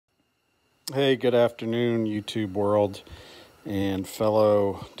Hey, good afternoon, YouTube world and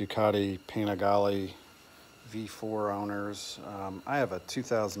fellow Ducati Panigale V4 owners. I have a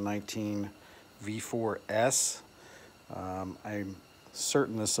 2019 V4S. I'm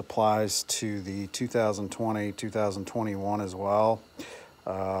certain this applies to the 2020, 2021 as well.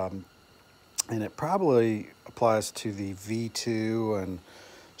 And it probably applies to the V2 and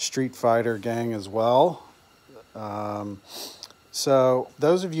Street Fighter gang as well. So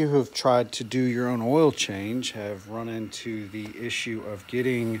those of you who have tried to do your own oil change have run into the issue of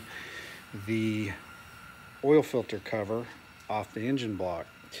getting the oil filter cover off the engine block.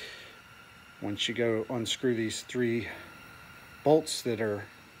 Once you go unscrew these three bolts that are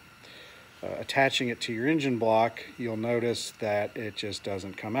attaching it to your engine block, you'll notice that it just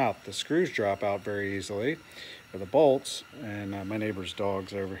doesn't come out. The screws drop out very easily, or the bolts, and my neighbor's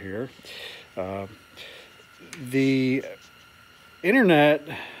dog's over here. The internet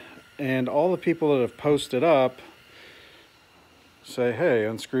and all the people that have posted up say, hey,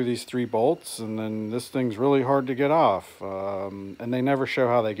 unscrew these three bolts and then this thing's really hard to get off, and they never show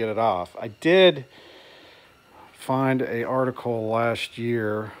how they get it off. I did find an article last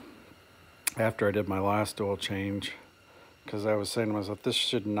year after I did my last oil change, because I was saying to myself, this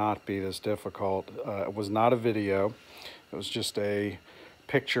should not be this difficult. It was not a video, it was just a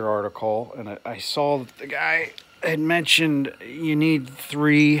picture article, and I saw that the guy had mentioned you need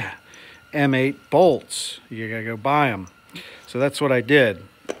 3 M8 bolts. You gotta go buy them. So that's what I did.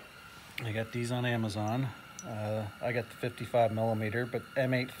 I got these on Amazon. I got the 55 millimeter, but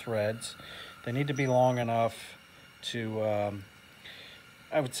M8 threads. They need to be long enough to,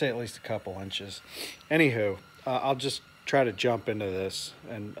 I would say at least a couple inches. Anywho, I'll just try to jump into this,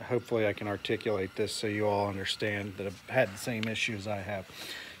 and hopefully I can articulate this so you all understand that I've had the same issues I have.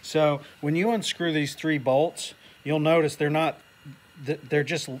 So when you unscrew these 3 bolts, you'll notice they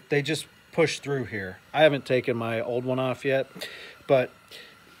just push through here. I haven't taken my old one off yet, but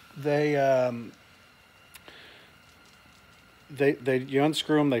you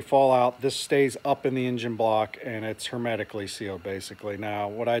unscrew them, they fall out. This stays up in the engine block, and it's hermetically sealed basically. Now,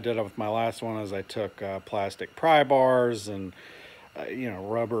 what I did with my last one is I took plastic pry bars and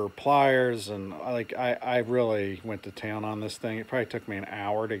rubber pliers, and I really went to town on this thing. It probably took me an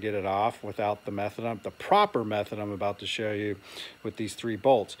hour to get it off without the method, the proper method I'm about to show you with these 3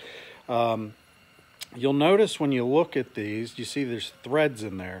 bolts. You'll notice when you look at these, you see there's threads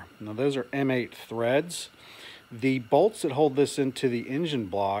in there. Now those are M8 threads. The bolts that hold this into the engine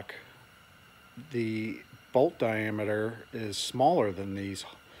block, the bolt diameter is smaller than these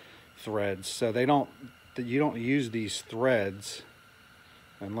threads, so you don't use these threads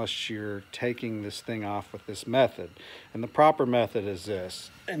unless you're taking this thing off with this method. And the proper method is this,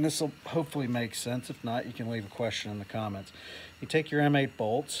 and this will hopefully make sense. If not, you can leave a question in the comments. You take your M8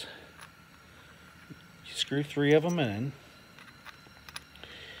 bolts, you screw 3 of them in,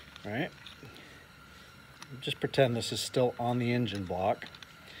 all right? Just pretend this is still on the engine block,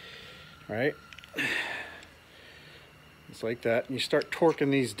 right? It's like that, and you start torquing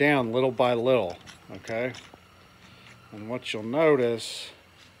these down little by little, okay? And what you'll notice,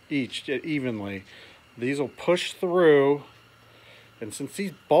 evenly, these will push through, and since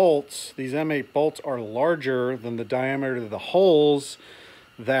these M8 bolts are larger than the diameter of the holes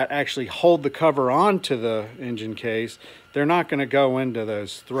that actually hold the cover onto the engine case, they're not going to go into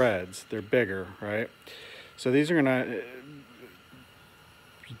those threads. They're bigger, right? So these are going to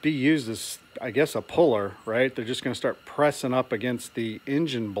be used as, I guess, a puller, right? They're just going to start pressing up against the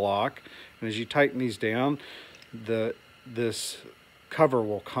engine block, and as you tighten these down, this cover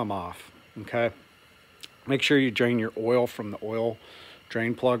will come off, okay? Make sure you drain your oil from the oil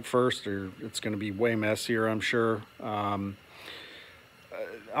drain plug first, or it's going to be way messier, I'm sure. I'm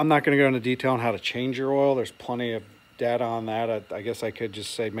not going to go into detail on how to change your oil. There's plenty of data on that. I guess I could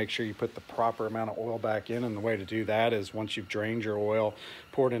just say make sure you put the proper amount of oil back in, and the way to do that is once you've drained your oil,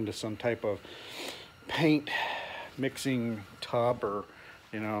 pour it into some type of paint mixing tub, or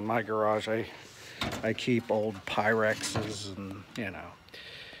in my garage I keep old Pyrexes and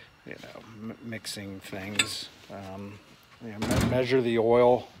mixing things. Measure the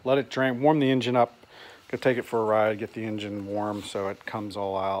oil, let it drain, warm the engine up, go take it for a ride, get the engine warm so it comes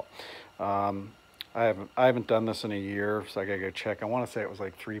all out. I haven't done this in a year, so I gotta go check. I want to say it was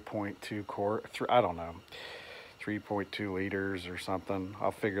like 3.2 quart, I don't know, 3.2 liters or something.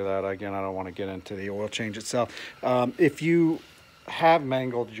 I'll figure that out. Again, I don't want to get into the oil change itself. If you have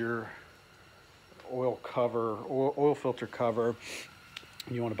mangled your oil filter cover,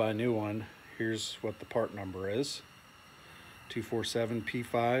 you want to buy a new one, here's what the part number is: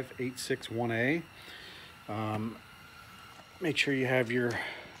 247P58618A. Make sure you have your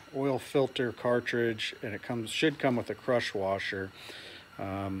oil filter cartridge, and it should come with a crush washer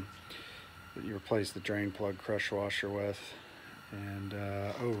that you replace the drain plug crush washer with, and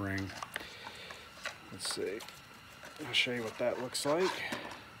O-ring. Let's see, I'll show you what that looks like.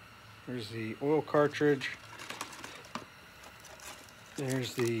 There's the oil cartridge.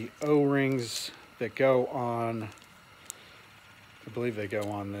 There's the O-rings that go on, I believe they go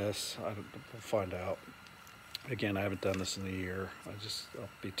on this. We'll find out. Again, I haven't done this in a year. I'll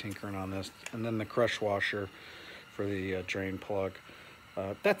be tinkering on this. And then the crush washer for the drain plug.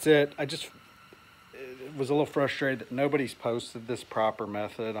 That's it. I was a little frustrated that nobody's posted this proper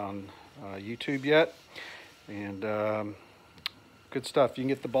method on YouTube yet. And good stuff. You can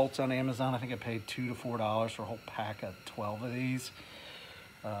get the bolts on Amazon. I think I paid $2 to $4 for a whole pack of 12 of these.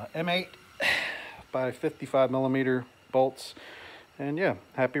 M8 by 55 millimeter bolts. And yeah,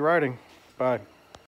 happy riding. Bye.